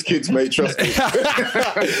this. Not just kids, mate, trust me.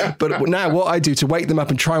 But now what I do to wake them up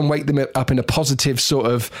and try and wake them up in a positive sort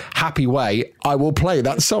of happy way, I will play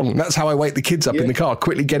that song. That's how I wake the kids up in the car.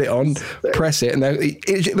 Quickly get it on, press it, and they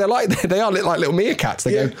are like little meerkats.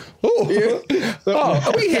 They go,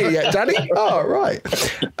 are we here yet, Daddy? Oh, right.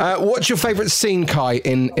 What's your favourite scene, Kai,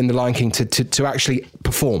 in The Lion King to actually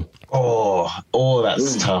perform? Oh,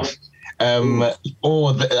 that's tough. I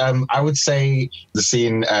would say the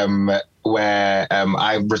scene where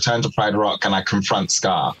I return to Pride Rock and I confront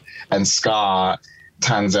Scar, and Scar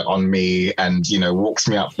turns it on me and walks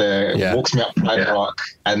me up Pride Rock,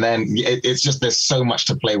 and then it's just, there's so much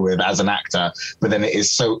to play with as an actor, but then it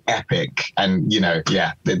is so epic, and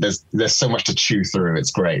there's so much to chew through. It's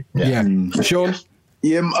great. Sean?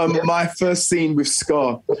 Yeah, my first scene with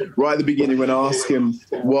Scar, right at the beginning, when I asked him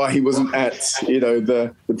why he wasn't at,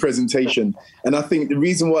 the presentation. And I think the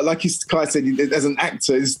reason why, like Kai said, as an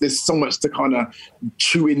actor, there's so much to kind of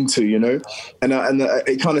chew into, and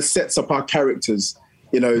it kind of sets up our characters.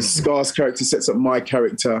 Scar's character sets up my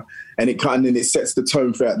character, and it sets the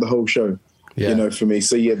tone throughout the whole show. For me.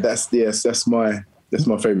 So that's That's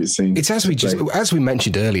my favourite scene. It's as we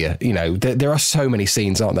mentioned earlier, you know, there are so many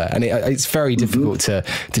scenes, aren't there? And it's very difficult to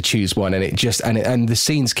choose one. And and the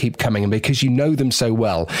scenes keep coming, and because you know them so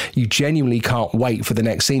well, you genuinely can't wait for the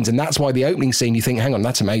next scenes. And that's why the opening scene, you think, hang on,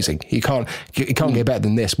 that's amazing. You can't get better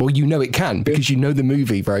than this. Well, you know it can, because you know the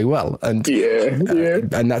movie very well. And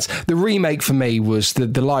and that's the remake for me. Was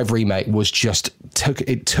the live remake was just took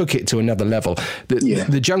it to another level.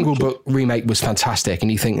 The Jungle Book remake was fantastic, and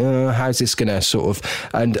you think, how's this going to sort of?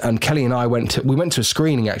 And Kelly and I went to a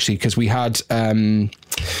screening actually, because we had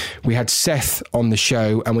Seth on the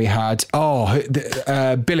show, and we had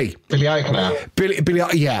Billy Eichner. Billy,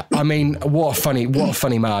 yeah. I mean, what a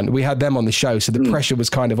funny man. We had them on the show, so the pressure was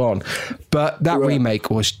kind of on. But that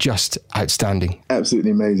remake was just outstanding,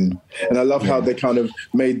 absolutely amazing. And I love how they kind of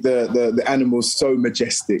made the animals so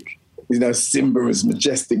majestic. You know, Simba is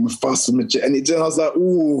majestic, Mufasa majestic, and I was like,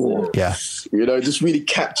 ooh, yeah. You know, just really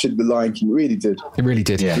captured the Lion King. It really did. It really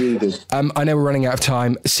did. Yeah. It really did. I know we're running out of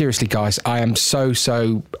time. Seriously, guys, I am so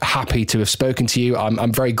happy to have spoken to you.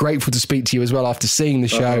 I'm very grateful to speak to you as well after seeing the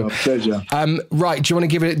show. Pleasure. Right, do you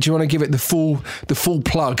want to give it the full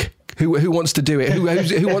plug? Who wants to do it? Who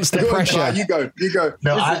wants the pressure? You go.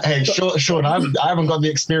 No, Sean, I haven't got the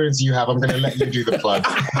experience you have. I'm going to let you do the plug.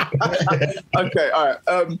 Okay, all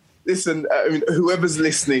right. Listen, I mean, whoever's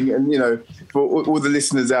listening, and, you know, for all the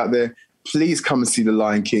listeners out there, please come and see The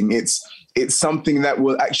Lion King. It's something that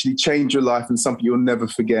will actually change your life and something you'll never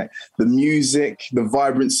forget. The music, the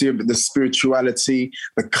vibrancy of it, the spirituality,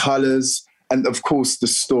 the colors, and of course the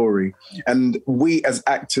story. And we as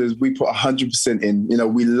actors, we put 100% in. You know,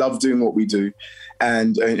 we love doing what we do,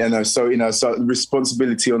 and so the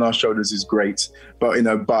responsibility on our shoulders is great. But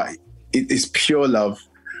it's pure love.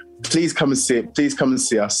 Please come and see it. Please come and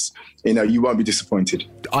see us. You know, you won't be disappointed.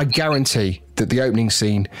 I guarantee that the opening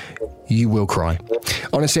scene, you will cry.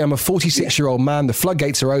 Honestly, I'm a 46-year-old man. The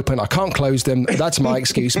floodgates are open. I can't close them. That's my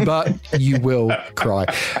excuse, but you will cry.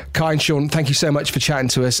 Kai and Sean, thank you so much for chatting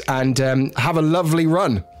to us, and have a lovely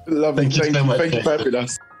run. Lovely. Thank you so much. Thank you for having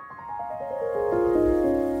us.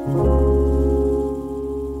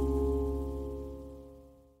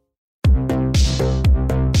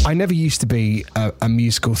 I never used to be a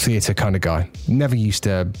musical theatre kind of guy. Never used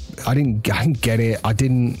to. I didn't get it.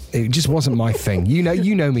 It just wasn't my thing. You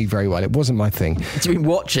know me very well. It wasn't my thing. Do you mean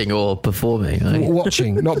watching or performing?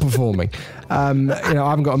 Watching, not performing. I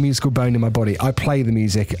haven't got a musical bone in my body. I play the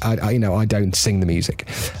music. I don't sing the music.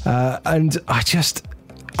 And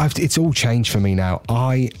it's all changed for me now.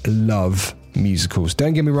 I love musicals.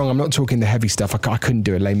 Don't get me wrong, I'm not talking the heavy stuff. I couldn't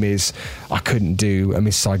do a Les Mis. I couldn't do a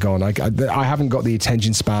Miss Saigon. I haven't got the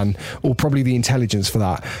attention span or probably the intelligence for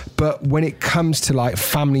that. But when it comes to like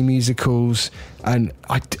family musicals, and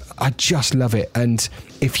I just love it. And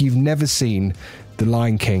if you've never seen The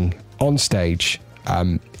Lion King on stage,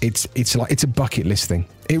 it's a bucket list thing.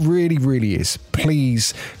 It really, really is.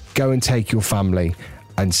 Please go and take your family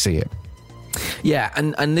and see it. Yeah,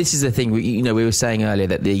 and this is the thing, we were saying earlier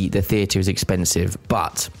that the theatre is expensive,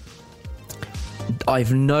 but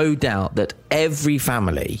I've no doubt that every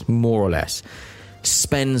family, more or less,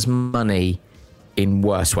 spends money in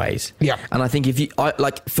worse ways. Yeah. And I think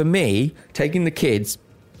for me, taking the kids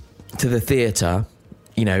to the theatre,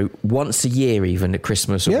 once a year, even at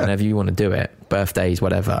Christmas or whenever you want to do it, birthdays,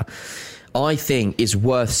 whatever, I think is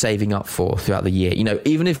worth saving up for throughout the year.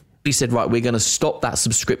 Even if we said, right, we're going to stop that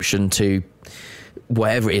subscription to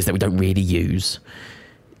whatever it is that we don't really use,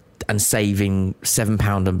 and saving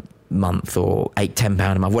 £7 a month or £10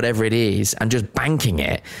 a month, whatever it is, and just banking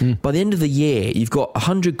it. By the end of the year, you've got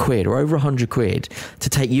 £100 or over £100 to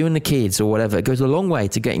take you and the kids or whatever. It goes a long way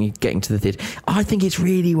to getting to the theatre. I think it's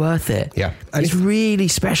really worth it. Yeah, and it's really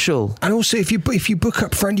special. And also, if you book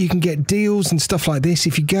up front, you can get deals and stuff like this.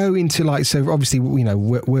 If you go into so obviously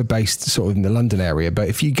we're based sort of in the London area, but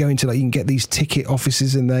if you go into you can get these ticket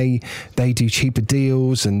offices and they do cheaper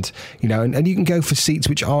deals, and and you can go for seats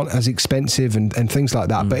which aren't as expensive and things like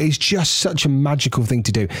that. But it's just such a magical thing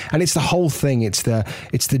to do, and it's the whole thing. It's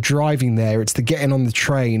the driving there, it's the getting on the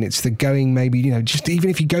train, it's the going maybe just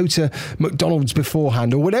even if you go to McDonald's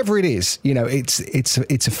beforehand or whatever it is,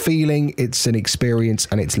 it's a feeling, it's an experience,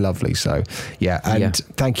 and it's lovely. So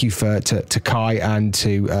thank you to Kai and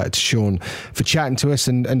to Sean for chatting to us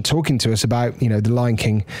and talking to us about The Lion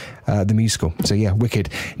King, the musical. So wicked.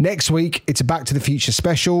 Next week it's a Back to the Future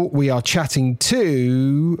special. We are chatting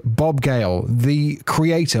to Bob Gale, the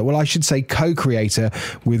creator, well I should say co-creator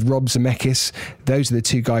with Rob Zemeckis. Those are the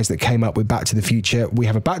two guys that came up with Back to the Future. We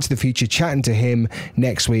have a Back to the Future chatting to him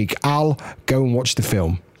next week. Al, go and watch the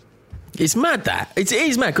film. It's mad that. It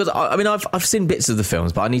is mad because, I mean, I've seen bits of the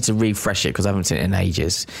films, but I need to refresh it because I haven't seen it in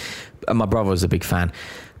ages. And my brother was a big fan.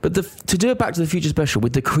 But to do a Back to the Future special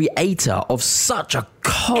with the creator of such a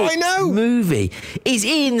cult movie is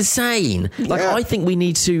insane. Like, I think we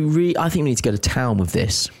need to go to town with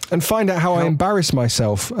this. And find out how I embarrassed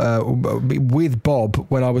myself with Bob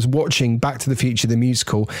when I was watching Back to the Future, the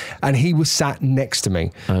musical, and he was sat next to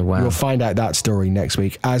me. Oh, wow. We'll find out that story next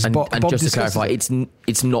week. Bob just to clarify, it's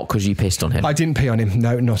not because you pissed on him. I didn't pee on him.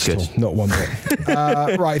 No, not at all. Not one bit.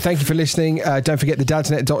 Right, thank you for listening. Don't forget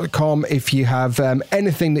thedadsnet.com if you have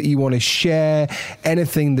anything that you want to share,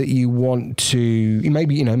 anything that you want to,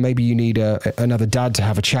 maybe you need another dad to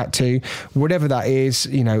have a chat to, whatever that is,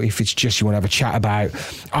 if it's just you want to have a chat about,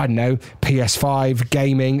 I don't know, PS5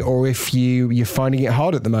 gaming, or if you're finding it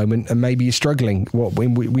hard at the moment and maybe you're struggling.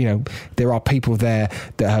 There are people there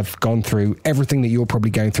that have gone through everything that you're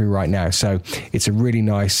probably going through right now. So it's a really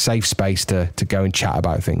nice, safe space to go and chat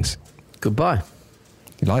about things. Goodbye.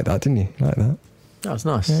 You like that, didn't you? You like that? That was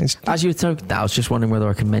nice. Yeah, as you were talking that, I was just wondering whether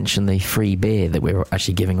I could mention the free beer that we're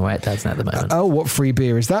actually giving away at Dadsnet at the moment. What free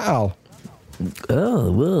beer is that, Al?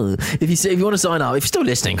 Oh, well, if you want to sign up, if you're still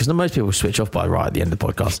listening, because most people switch off by right at the end of the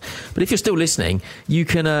podcast, but if you're still listening, you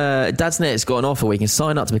can, Dadsnet's got an offer where you can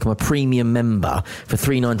sign up to become a premium member for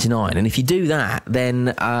 $3.99, and if you do that,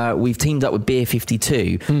 then we've teamed up with Beer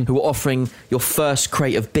 52, who are offering your first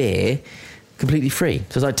crate of beer completely free.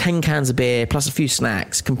 So it's like 10 cans of beer plus a few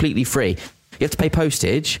snacks, completely free. You have to pay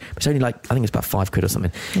postage. It's only I think it's about £5 or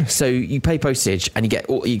something. So you pay postage and you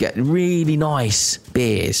get really nice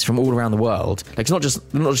beers from all around the world. Like, they're not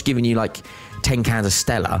just giving you 10 cans of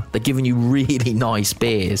Stella. They're giving you really nice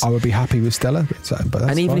beers. I would be happy with Stella, but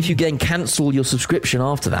that's and even fine. if you then cancel your subscription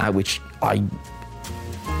after that, which I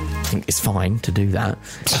think is fine to do that.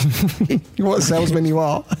 What a salesman you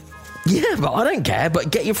are. Yeah, but I don't care. But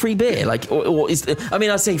get your free beer.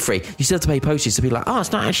 I say free. You still have to pay postage. So people are like,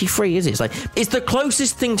 it's not actually free, is it? It's it's the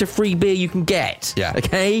closest thing to free beer you can get. Yeah.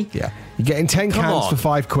 Okay. Yeah. You're getting 10 cans for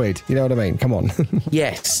 £5. You know what I mean? Come on.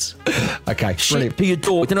 Yes. Okay. Ship to your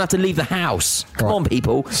door. You don't have to leave the house. Come on,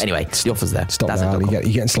 people. Anyway, the offer's there. Stop now. You're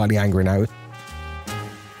getting slightly angry now.